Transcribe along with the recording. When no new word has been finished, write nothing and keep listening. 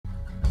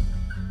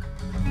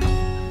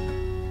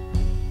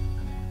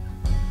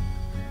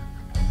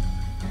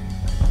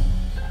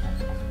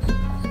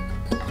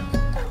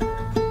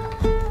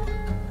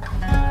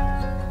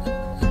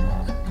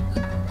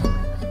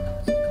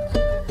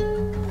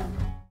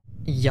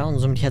Ja, und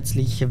somit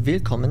herzlich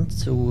willkommen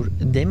zur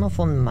Demo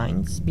von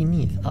Minds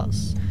Beneath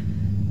Us.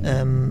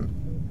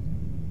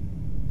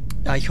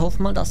 Ja, ich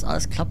hoffe mal, dass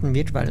alles klappen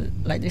wird, weil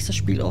leider ist das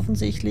Spiel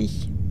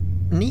offensichtlich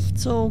nicht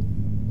so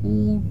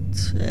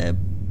gut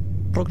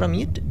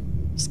programmiert.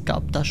 Es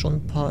gab da schon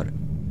ein paar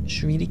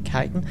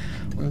Schwierigkeiten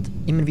und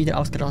immer wieder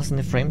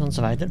ausgerastete Frames und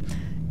so weiter.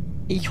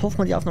 Ich hoffe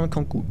mal, die Aufnahme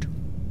kommt gut.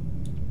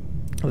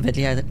 Aber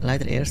werde ich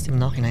leider erst im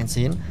Nachhinein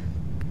sehen.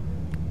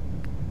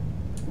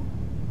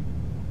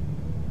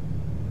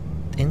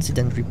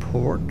 Incident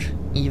Report,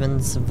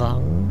 Evans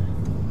Wang,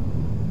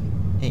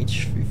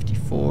 age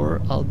 54,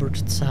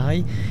 Albert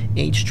Tsai,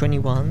 age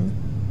 21,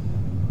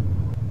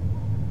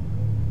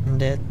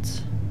 that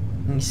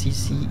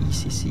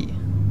ECC.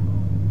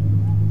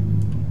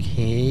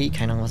 Okay,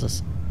 keine Ahnung, was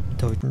das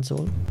bedeuten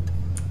soll.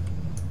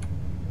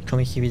 Wie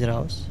komme ich hier wieder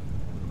raus?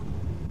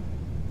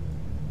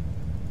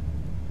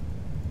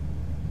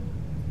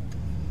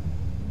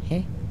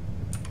 Hä?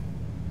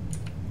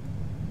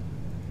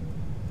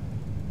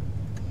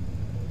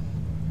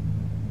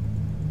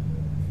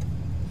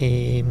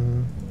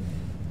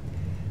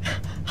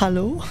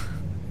 Hallo?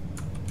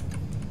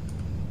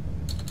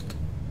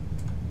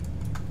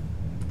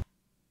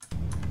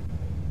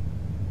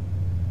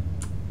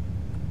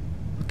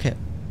 Okay.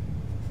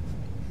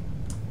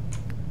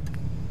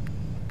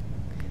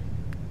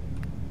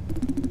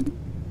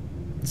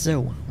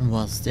 So,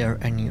 was there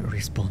any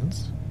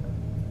response?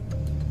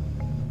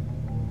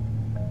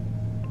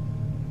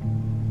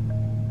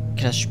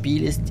 Okay, das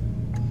Spiel ist...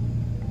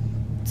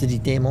 Also die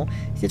Demo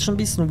ist jetzt schon ein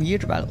bisschen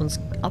weird, weil uns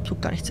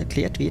absolut gar nichts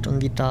erklärt wird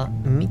und wir da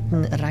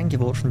mitten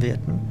reingeworfen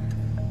werden.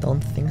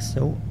 Don't think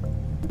so.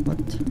 What?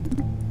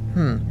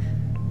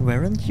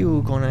 Weren't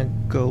you gonna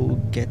go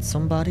get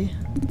somebody?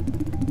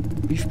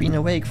 We've been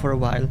awake for a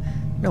while.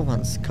 No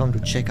one's come to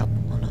check up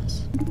on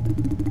us.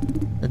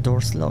 The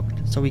door's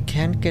locked, so we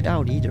can't get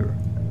out either.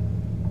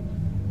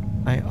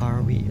 Why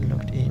are we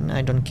locked in?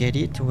 I don't get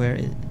it. Where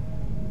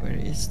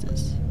is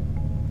this?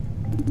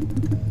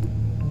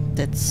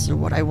 That's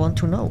what I want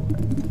to know.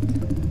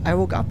 I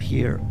woke up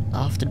here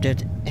after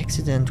that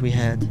accident we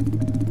had.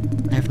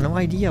 I have no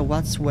idea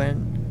what's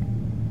went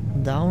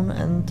down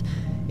and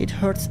it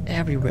hurts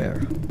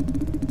everywhere.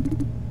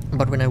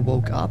 But when I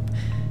woke up,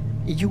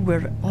 you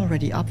were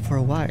already up for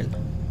a while.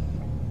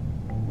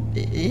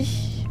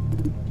 Ich?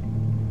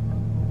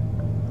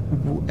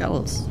 Who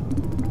else?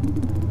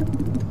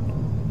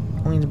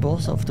 Only the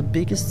boss of the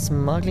biggest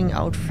smuggling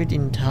outfit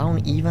in town,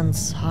 Ivan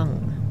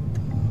Sang.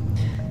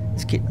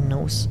 This kid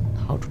knows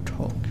how to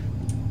talk.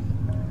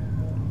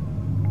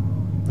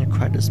 You're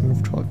quite a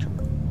smooth talker.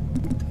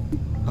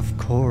 Of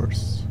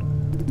course.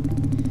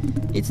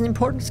 It's an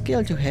important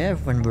skill to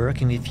have when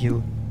working with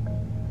you.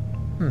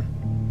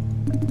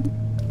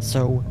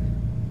 So,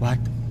 what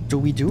do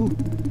we do?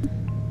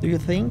 Do you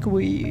think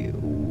we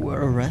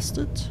were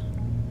arrested?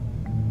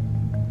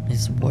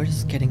 His voice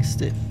is getting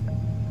stiff.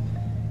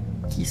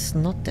 He's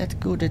not that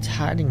good at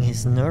hiding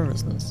his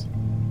nervousness.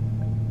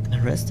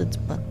 Arrested,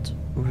 but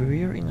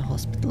we're in a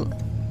hospital.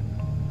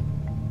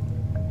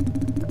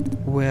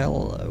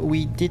 Well,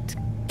 we did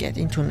get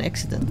into an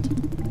accident.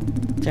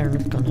 They're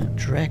not gonna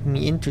drag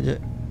me into the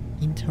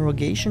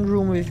interrogation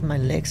room with my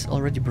legs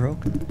already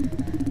broken.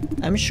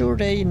 I'm sure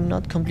they're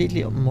not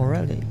completely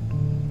morally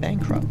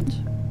bankrupt.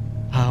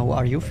 How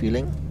are you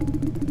feeling?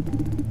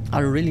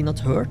 Are you really not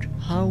hurt?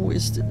 How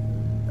is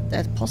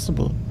that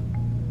possible?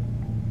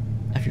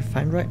 I feel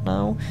fine right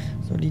now,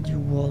 so did you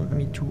want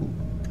me to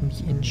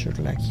be injured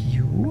like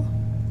you?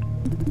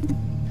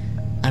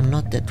 I'm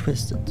not that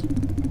twisted.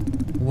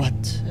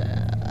 What?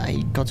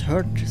 I got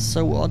hurt,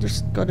 so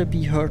others gotta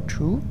be hurt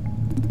too?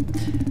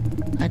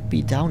 I'd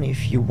be down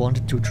if you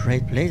wanted to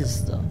trade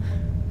places though.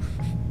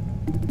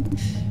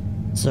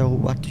 So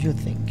what do you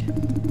think?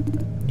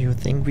 Do you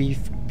think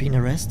we've been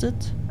arrested?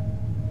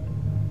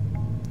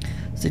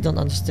 They don't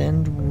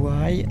understand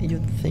why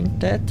you think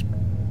that?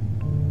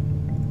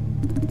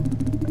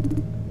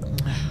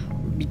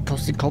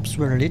 Because the cops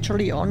were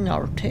literally on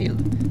our tail.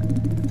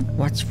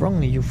 What's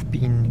wrong? You've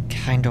been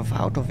kind of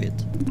out of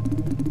it.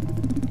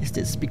 Is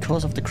this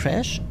because of the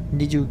crash?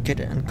 Did you get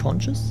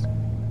unconscious?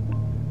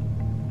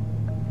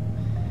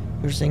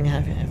 You're saying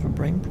have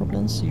brain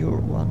problems? You're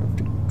one of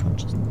the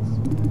consciousness.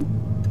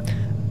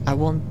 I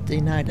won't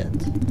deny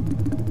that.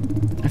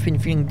 I've been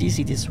feeling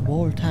dizzy this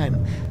whole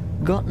time.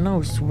 God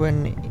knows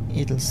when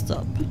it'll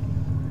stop.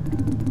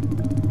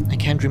 I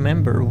can't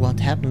remember what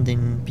happened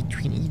in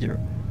between either.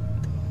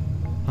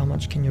 How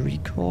much can you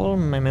recall?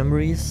 My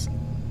memory is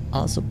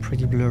also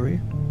pretty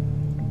blurry.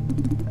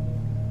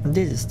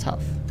 This is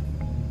tough.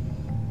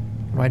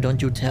 Why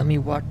don't you tell me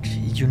what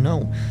you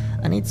know?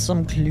 I need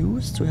some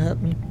clues to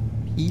help me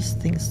piece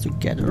things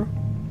together.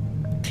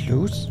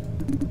 Clues?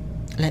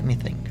 Let me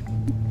think.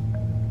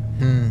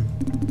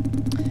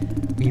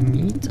 We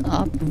meet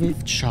up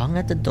with Chang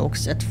at the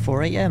docks at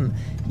 4 AM.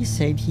 He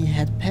said he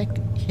had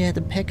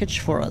a package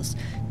for us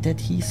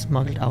that he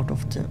smuggled out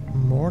of the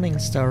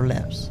Morningstar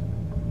Labs.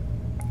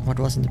 What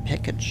was in the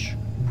package?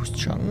 Who's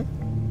Chang?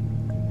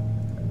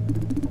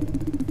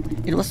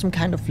 It was some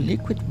kind of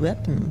liquid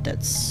weapon,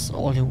 that's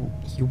all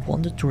he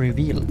wanted to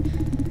reveal.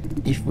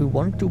 If we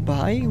wanted to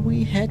buy,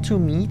 we had to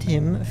meet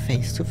him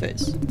face to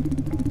face.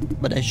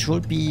 But I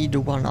should be the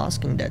one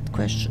asking that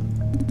question.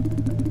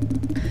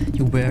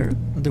 You were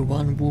the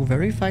one who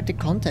verified the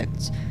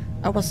contacts.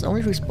 I was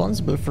only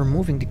responsible for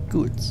moving the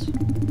goods.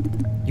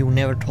 You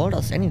never told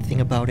us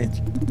anything about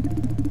it.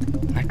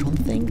 I don't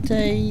think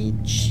they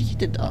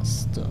cheated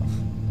us, though.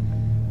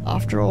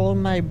 After all,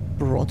 my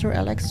brother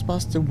Alex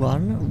was the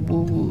one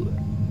who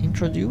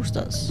introduced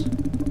us.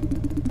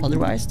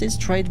 Otherwise, this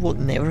trade would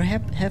never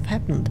have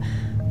happened.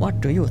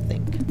 What do you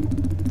think?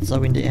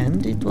 So in the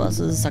end, it was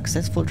a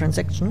successful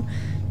transaction.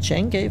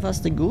 Cheng gave us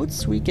the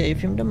goods, we gave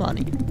him the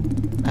money.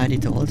 I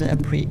did all the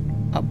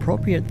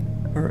appropriate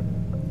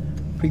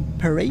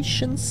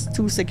preparations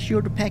to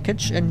secure the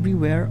package and we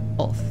were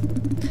off.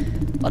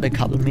 But a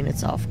couple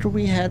minutes after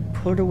we had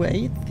pulled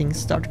away, things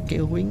started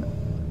going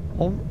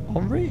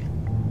awry.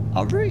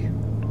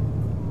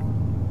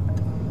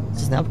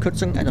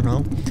 Snabkürzung, I don't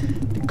know.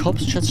 The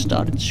cops just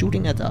started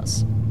shooting at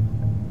us.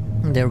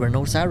 There were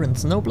no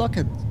sirens, no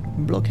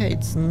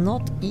blockades,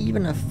 not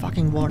even a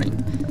fucking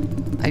warning.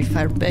 I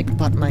fired back,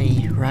 but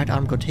my right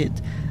arm got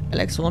hit.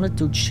 Alex wanted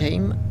to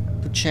jam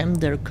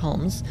their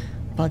comms,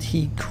 but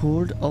he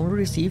could only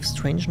receive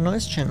strange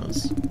noise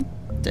channels.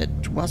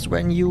 That was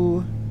when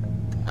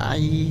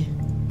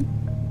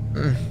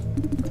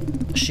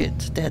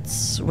shit,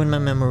 that's when my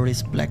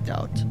memories blacked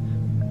out.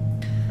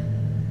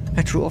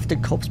 I threw off the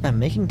cops by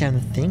making them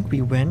think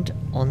we went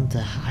on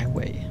the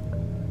highway.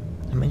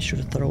 I managed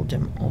to throw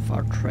them off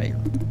our trail.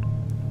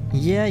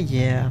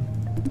 Yeah.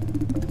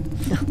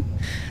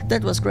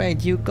 That was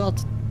great, you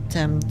got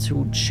them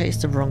to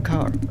chase the wrong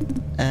car.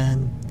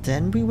 And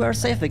then we were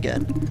safe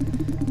again.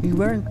 We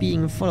weren't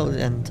being followed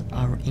and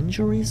our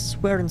injuries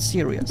weren't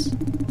serious.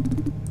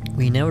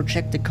 We never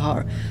checked the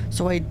car,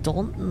 so I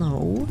don't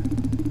know.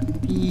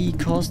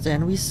 Because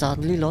then we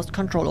suddenly lost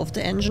control of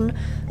the engine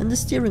and the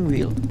steering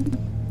wheel.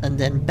 And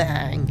then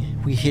bang,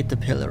 we hit the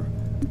pillar.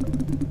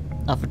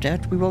 After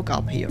that we woke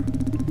up here.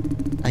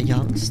 A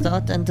young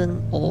stud and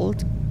an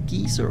old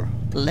geezer,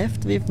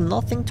 left with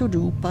nothing to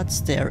do but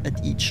stare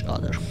at each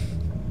other.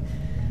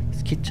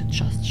 This kid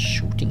just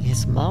shooting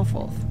his mouth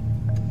off.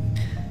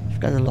 You've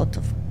got a lot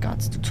of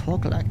guts to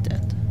talk like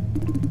that.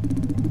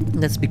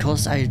 That's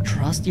because I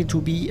trust you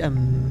to be a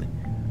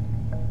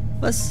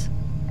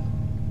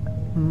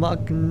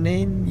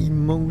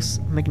magnanimous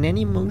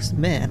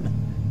man.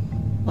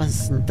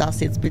 Was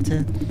das jetzt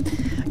bitte?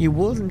 You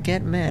wouldn't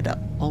get mad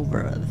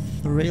over a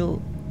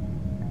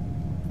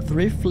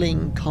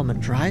thrilling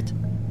comment, right?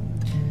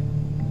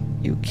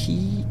 You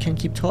can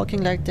keep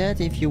talking like that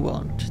if you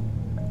want.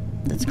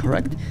 That's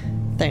correct.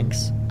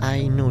 Thanks,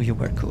 I knew you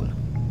were cool.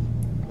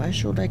 Why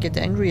should I get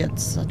angry at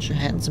such a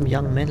handsome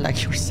young man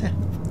like yourself?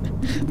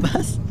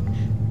 But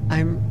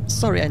I'm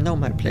sorry, I know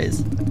my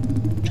place.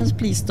 Just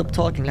please stop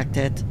talking like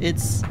that,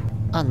 it's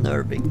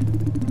unnerving.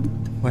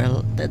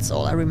 Well, that's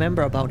all I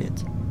remember about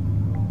it.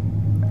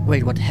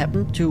 Wait, what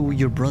happened to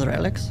your brother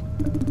Alex?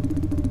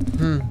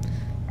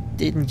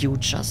 Didn't you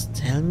just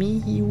tell me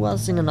he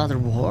was in another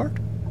ward?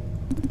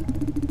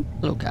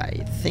 Look,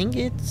 I think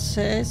it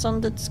says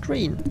on the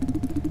screen.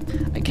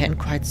 I can't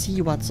quite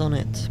see what's on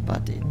it,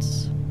 but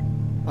it's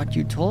what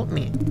you told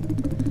me.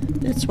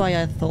 That's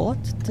why I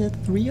thought the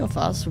three of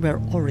us were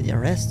already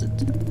arrested.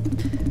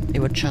 They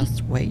were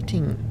just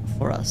waiting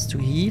for us to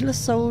heal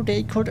so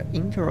they could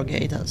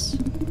interrogate us.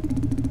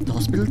 The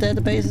hospital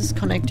database is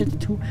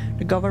connected to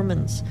the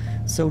government's,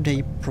 so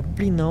they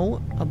probably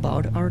know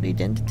about our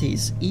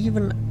identities,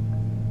 even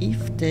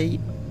if they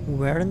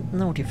weren't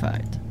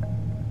notified.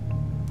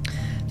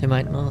 They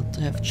might not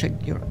have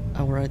checked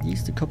our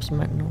IDs, the cops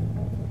might know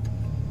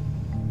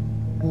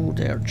who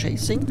they're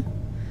chasing.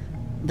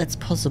 That's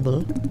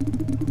possible.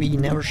 We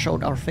never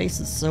showed our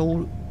faces,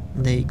 so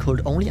they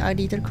could only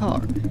ID their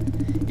car.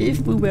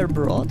 If we were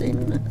brought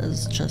in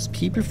as just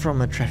people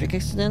from a traffic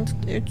accident,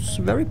 it's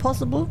very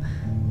possible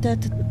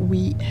that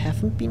we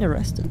haven't been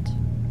arrested.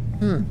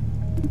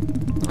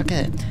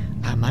 Okay,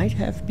 I might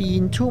have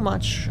been too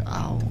much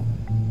out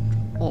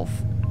of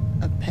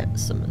a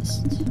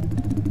pessimist.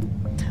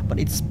 But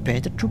it's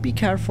better to be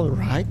careful,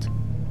 right?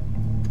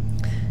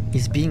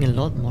 He's being a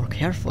lot more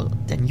careful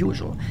than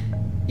usual.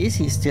 Is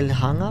he still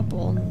hung up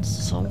on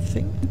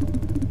something?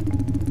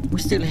 We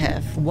still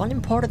have one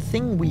important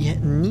thing we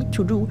need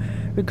to do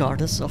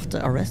regardless of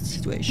the arrest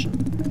situation.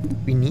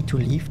 We need to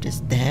leave this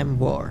damn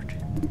ward.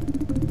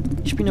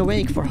 He's been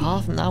awake for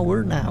half an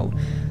hour now.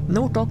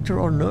 No doctor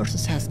or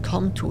nurses has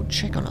come to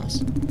check on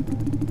us.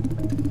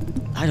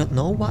 I don't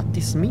know what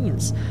this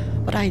means,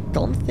 but I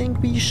don't think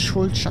we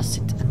should just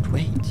sit and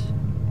wait.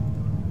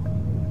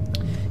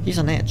 He's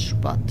on edge,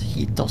 but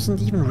he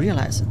doesn't even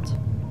realize it.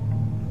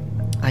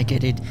 I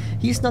get it.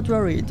 He's not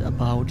worried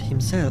about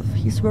himself.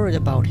 He's worried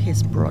about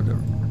his brother.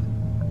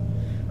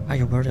 Are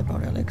you worried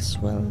about Alex?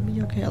 Well,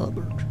 me okay,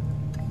 Albert.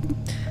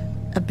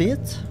 A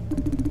bit.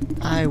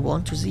 I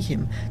want to see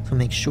him to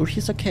make sure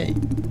he's okay.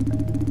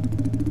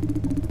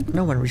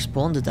 No one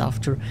responded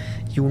after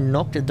you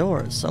knocked the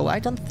door, so I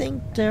don't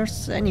think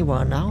there's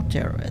anyone out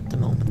there at the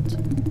moment.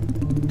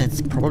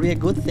 That's probably a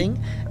good thing.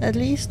 At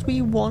least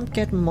we won't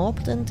get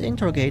mobbed and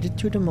interrogated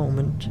to the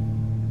moment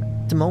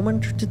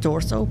the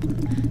doors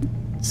open.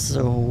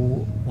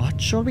 So, what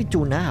shall we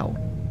do now?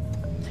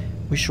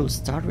 We should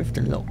start with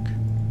the lock.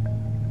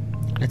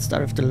 Let's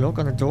start with the lock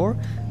on the door.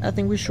 I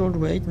think we should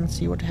wait and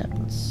see what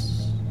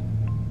happens.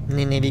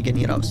 Nee, wir gehen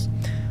hier raus.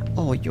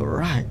 Oh, you're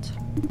right.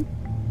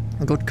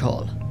 Good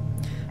call.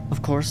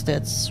 Of course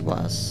that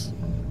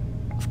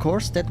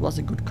was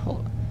a good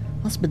call.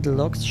 Hospital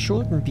locks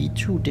shouldn't be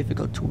too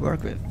difficult to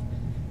work with.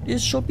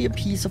 This should be a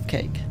piece of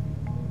cake.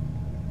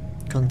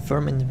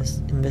 Confirm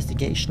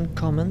investigation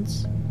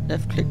comments.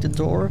 Left-click the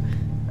door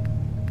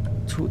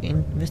to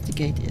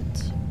investigate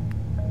it.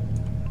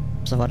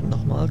 So, warte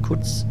nochmal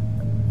kurz.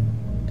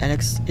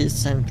 Alex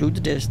ist sein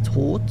Blut, der ist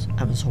tot.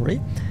 I'm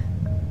sorry.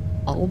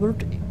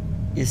 Albert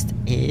ist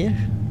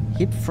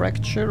Hip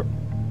Fracture.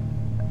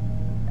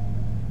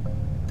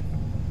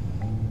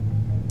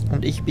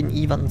 Und ich bin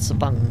Ivan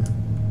Zwang.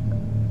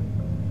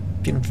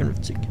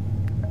 54.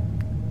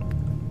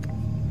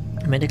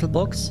 Medical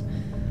box.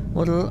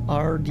 What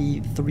are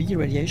the 3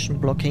 radiation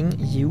blocking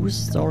use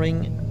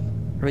storing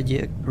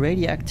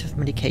radioactive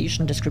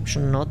medication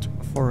description not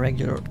for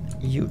regular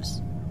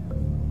use?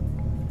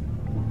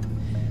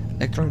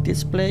 Electronic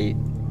display.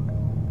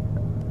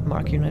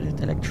 Mark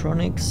United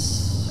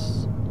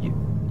Electronics.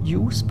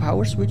 Use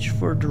power switch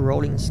for the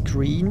rolling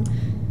screen.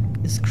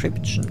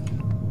 Description.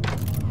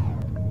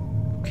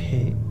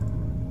 Okay.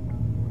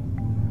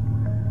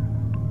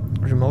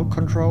 Remote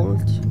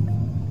controlled.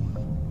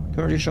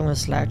 Currently showing a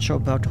slideshow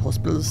about the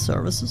hospital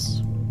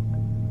services.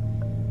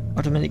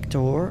 Automatic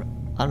door.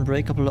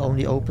 Unbreakable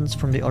only opens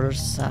from the other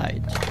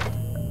side.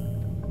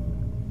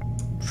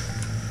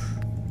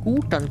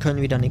 Gut, dann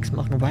können wir da nichts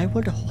machen. Why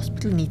would the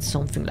hospital need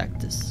something like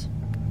this?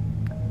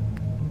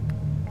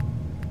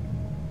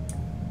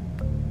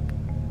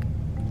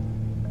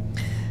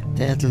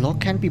 That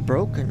lock can't be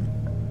broken.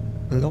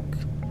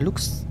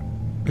 Locks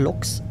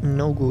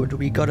no good.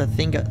 We gotta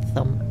think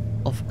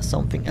of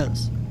something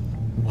else.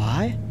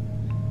 Why?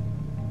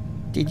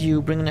 Did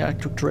you bring an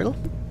electric drill?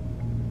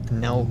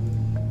 No.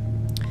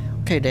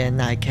 Okay, then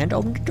I can't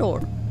open the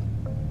door.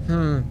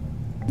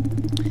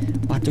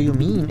 What do you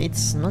mean?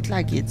 It's not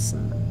like it's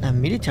a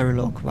military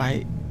lock.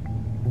 Why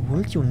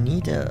would you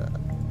need a...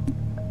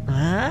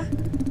 Huh?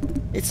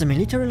 It's a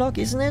military lock,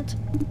 isn't it?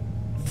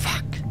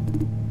 Fuck.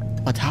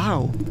 But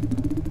how?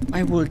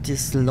 Why would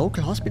this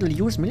local hospital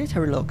use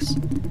military locks?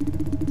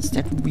 Is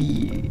that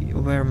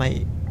where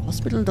my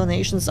hospital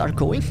donations are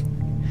going?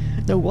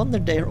 No wonder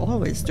they're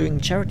always doing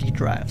charity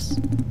drives.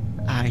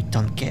 I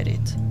don't get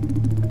it.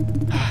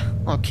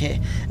 Okay,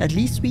 at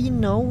least we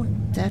know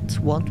that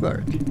won't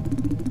work.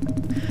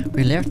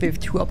 We're left with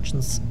 2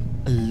 options.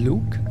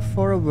 Look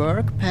for a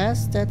work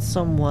pass that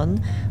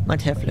someone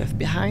might have left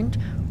behind,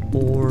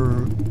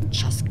 or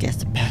just guess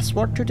the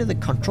password to the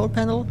control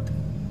panel.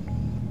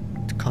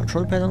 The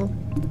control panel?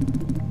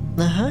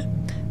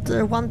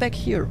 The one back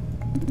here.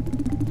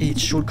 It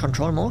should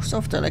control most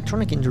of the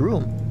electronic in the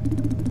room.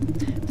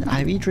 The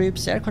IV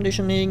drips, air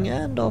conditioning,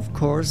 and of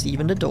course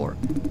even the door.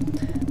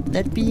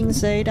 That being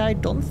said, I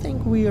don't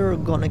think we're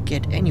gonna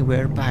get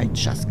anywhere by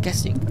just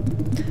guessing.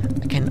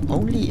 I can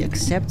only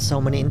accept so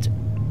many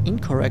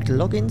incorrect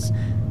logins.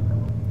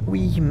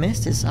 We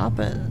mess this up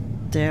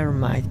and there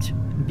might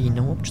be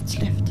no options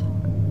left.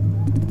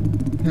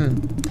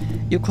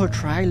 You could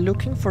try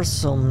looking for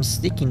some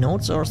sticky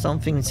notes or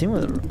something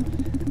similar.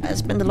 I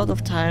spend a lot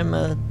of time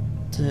at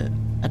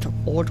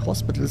old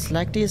hospitals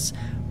like this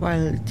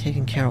while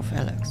taking care of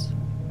Alex.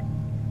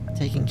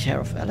 Taking care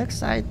of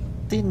Alex? I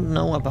didn't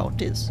know about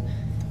this.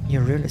 He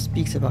really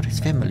speaks about his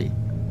family.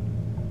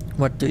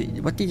 What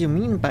did you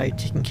mean by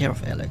taking care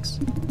of Alex?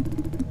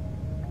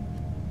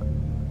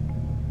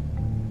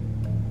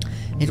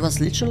 It was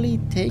literally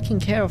taking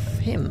care of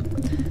him.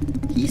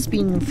 He's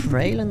been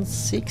frail and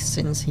sick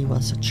since he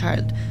was a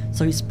child,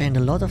 so he spent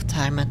a lot of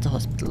time at the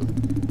hospital.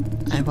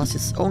 I was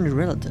his only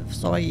relative,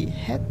 so I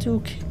had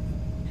to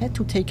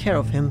take care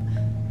of him.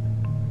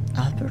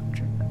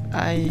 Albert,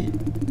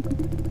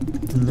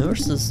 the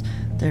nurses,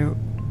 they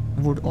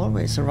would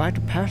always write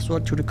a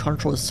password to the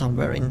control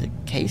somewhere in the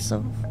case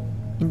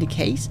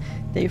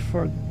they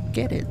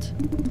forget it.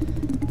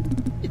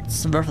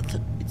 It's worth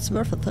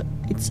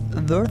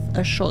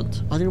a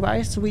shot,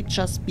 otherwise we'd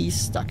just be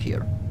stuck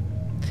here.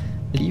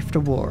 Leave the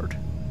ward.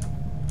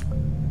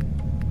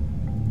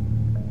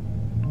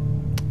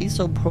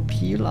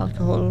 Isopropyl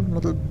alcohol,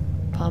 model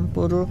pump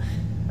bottle,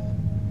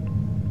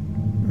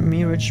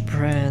 Mirage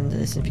brand,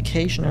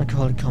 desinfection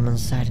alcohol, common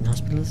sight in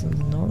hospitals in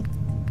the north.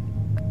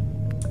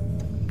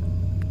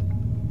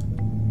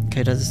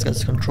 Okay, das ist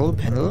das Control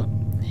Panel.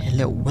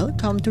 Hello,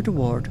 welcome to the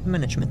ward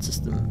management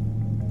system.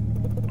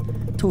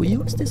 To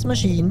use this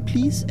machine,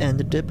 please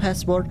enter the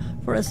password.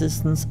 For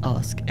assistance,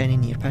 ask any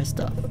nearby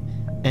staff.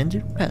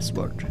 Enter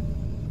password.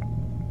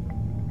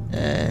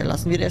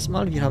 Lassen wir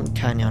erstmal. Wir haben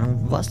keine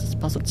Ahnung, was das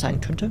Passwort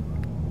sein könnte.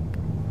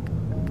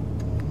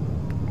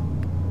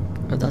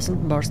 Da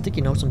sind ein paar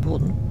Sticky Notes am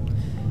Boden.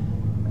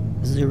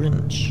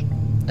 Syringe.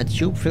 A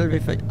tube filled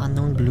with an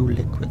unknown blue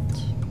liquid.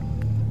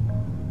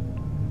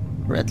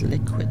 Red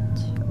liquid.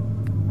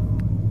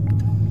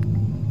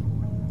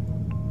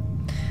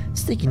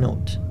 Sticky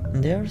note.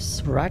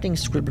 There's writing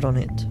scribbled on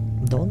it.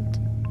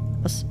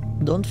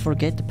 Don't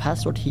forget the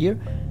password here.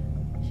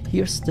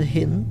 Here's the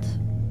hint.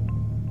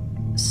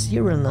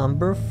 Serial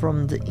number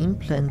from the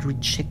implant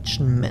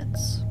rejection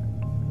meds.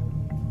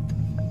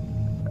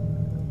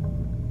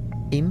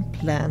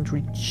 Implant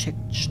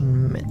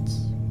rejection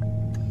meds.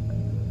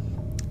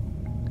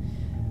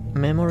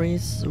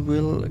 Memories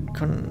will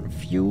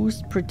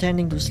confuse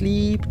pretending to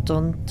sleep.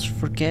 Don't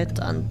forget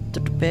under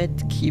the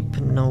bed keep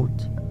a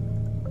note.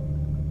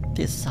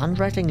 This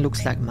handwriting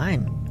looks like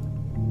mine.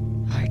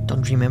 I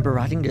don't remember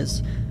writing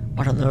this.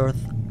 What on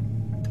earth?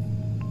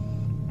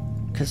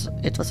 Because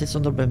etwas ist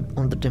under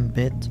dem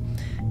Bed.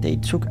 They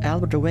took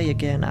Albert away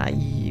again.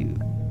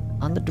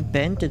 Under the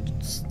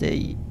bandage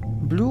they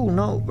blue,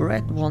 no,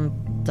 red won't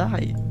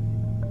die.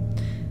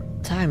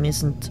 Time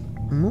isn't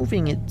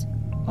moving, it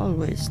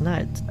always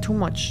night. Too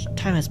much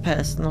time has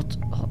passed, not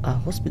a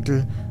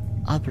hospital.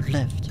 Albert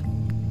left.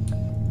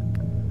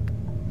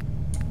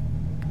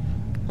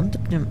 Under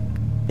the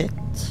bed.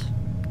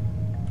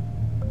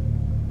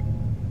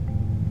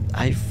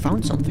 I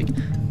found something.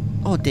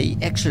 Oh, they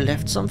actually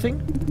left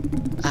something?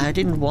 I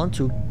didn't want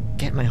to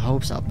get my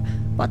hopes up,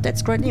 but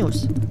that's great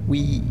news.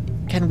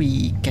 Can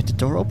we get the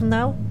door open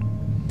now?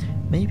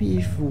 Maybe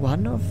if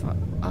one of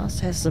us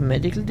has a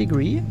medical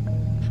degree?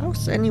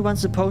 How's anyone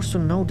supposed to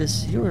know the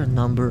serial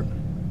number?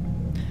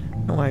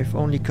 No, I've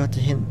only got a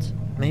hint.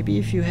 Maybe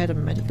if you had a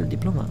medical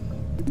diploma.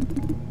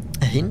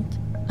 A hint?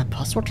 A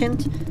password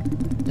hint?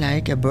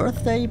 Like a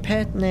birthday,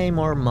 pet name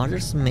or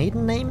mother's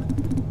maiden name?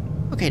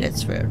 Okay,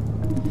 that's fair.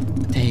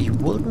 They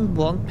wouldn't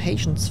want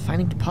patients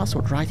finding the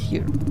password right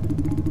here.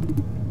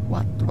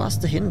 What was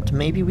the hint?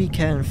 Maybe we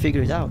can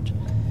figure it out.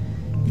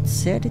 It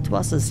said it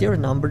was a serial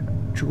number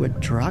to a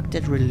drug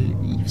that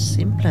relieves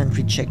implant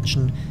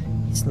rejection.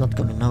 He's not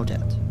gonna know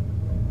that.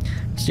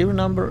 Serial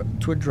number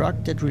to a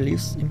drug that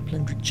relieves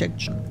implant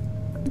rejection.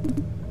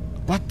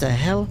 What the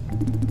hell?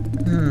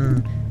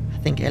 I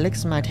think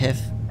Alex might have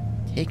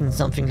taken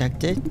something like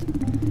that.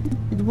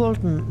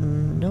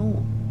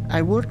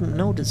 I wouldn't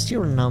know the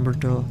serial number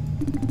though.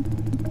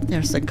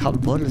 There's a couple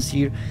bottles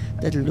here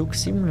that look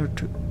similar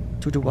to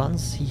the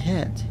ones he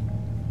had.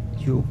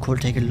 You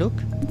could take a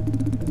look?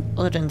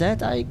 Other than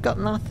that, I got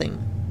nothing.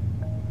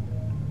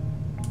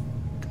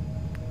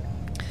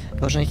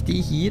 Wahrscheinlich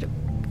die hier.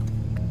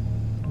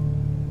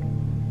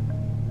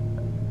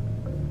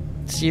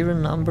 Serial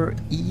number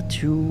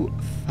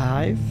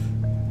E25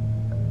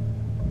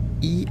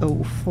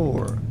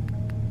 E04.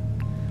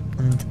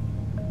 Und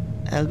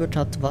Albert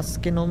hat was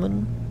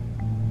genommen?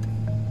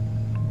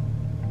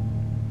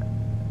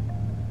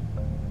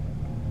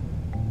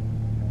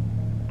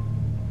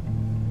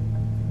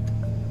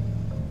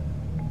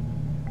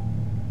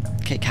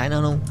 Okay, keine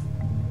Ahnung.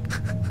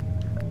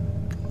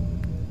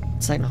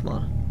 Zeig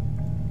nochmal.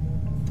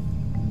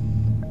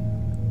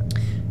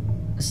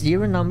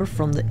 Serial number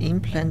from the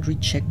implant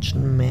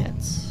rejection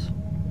meds.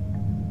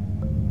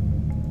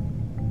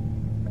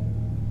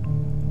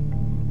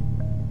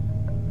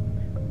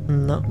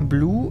 No,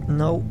 blue,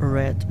 no,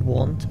 red,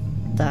 won't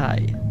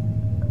die.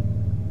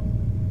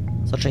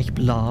 Ist wahrscheinlich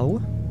blau.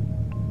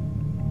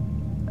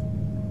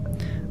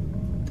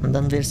 Und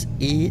dann wäre es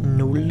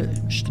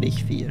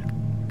E0-4.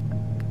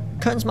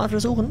 Können es mal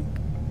versuchen.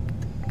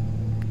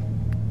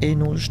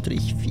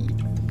 E0-4.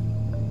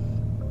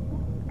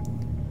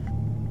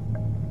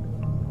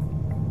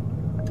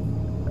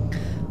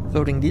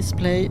 Floating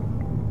display.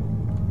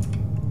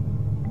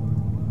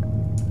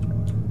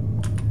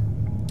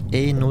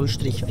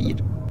 E0-4.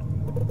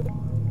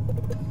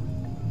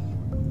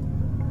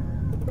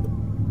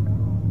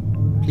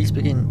 Please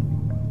begin.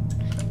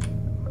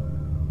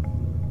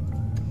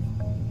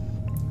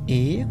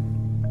 E.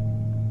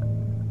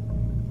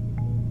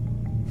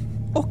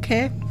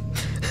 Okay.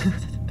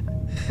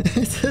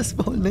 Ist es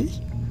wohl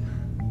nicht?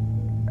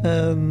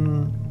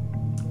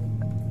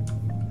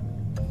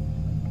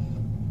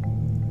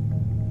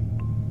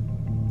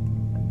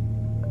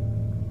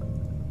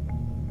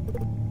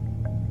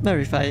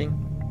 Verifying.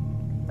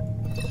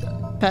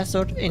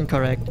 Password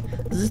incorrect.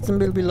 The system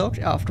will be locked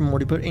after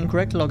multiple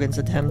incorrect login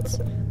attempts.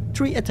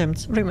 3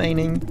 attempts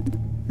remaining.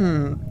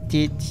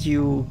 Did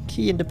you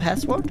key in the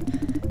password?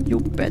 You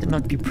better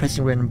not be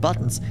pressing random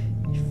buttons.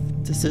 If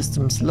the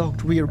system's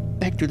locked, we're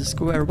back to the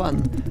square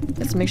one.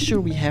 Let's make sure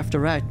we have the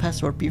right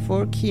password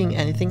before keying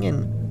anything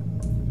in.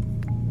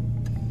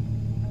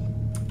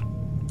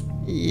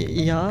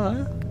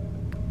 Ja,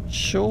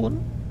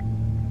 schon.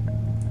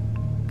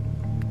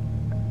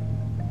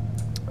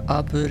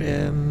 Aber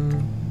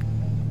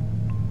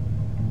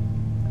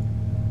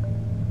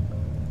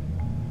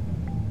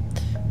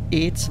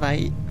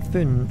E25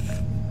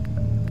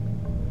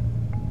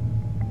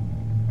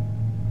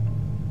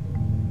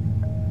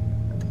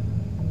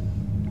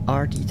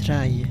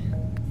 RD3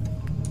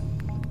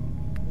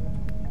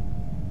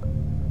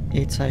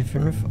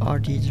 E25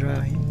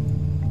 RD3.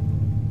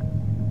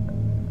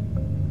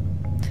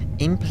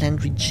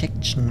 Implant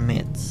Rejection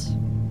Meds.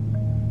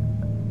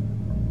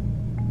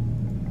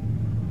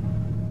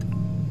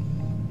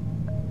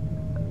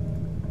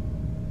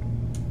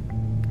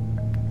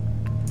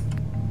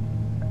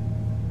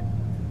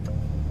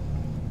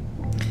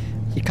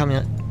 Hier kann man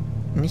ja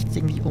nichts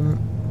irgendwie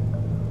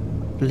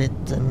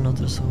umblättern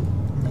oder so.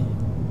 Nee.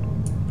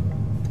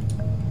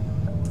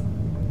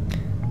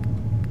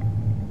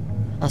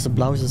 Also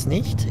blau ist es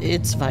nicht.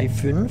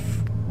 E25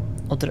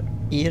 oder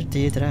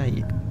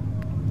RD3.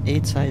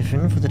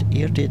 E25 oder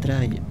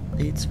RD3.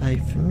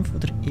 E25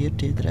 oder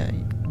RD3.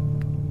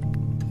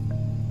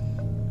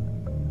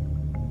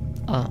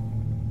 Ah.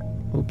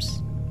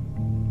 Ups.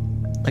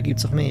 Da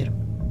gibt's noch mehr.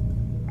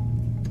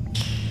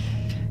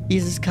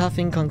 Eases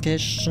coughing,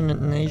 congestion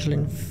and nasal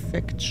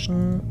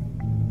infection.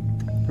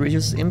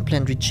 Reduces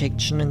implant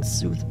rejection and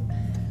soothe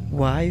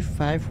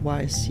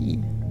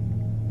Y5YC.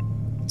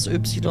 So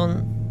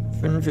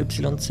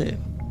Y5YC.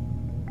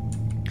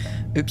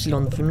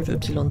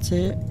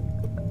 Y5YC.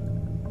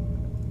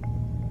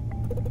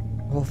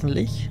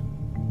 Hoffentlich.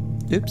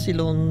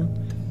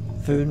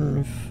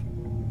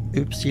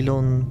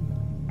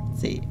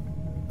 Y5YC.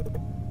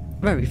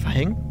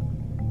 Verifying.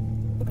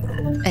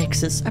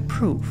 Access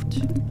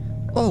approved.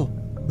 Oh,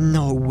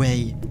 no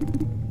way.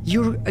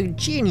 You're a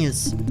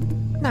genius.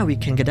 Now we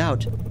can get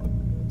out.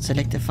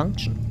 Select a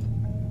function.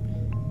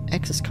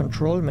 Access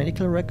control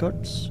medical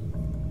records.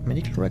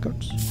 Medical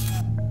records?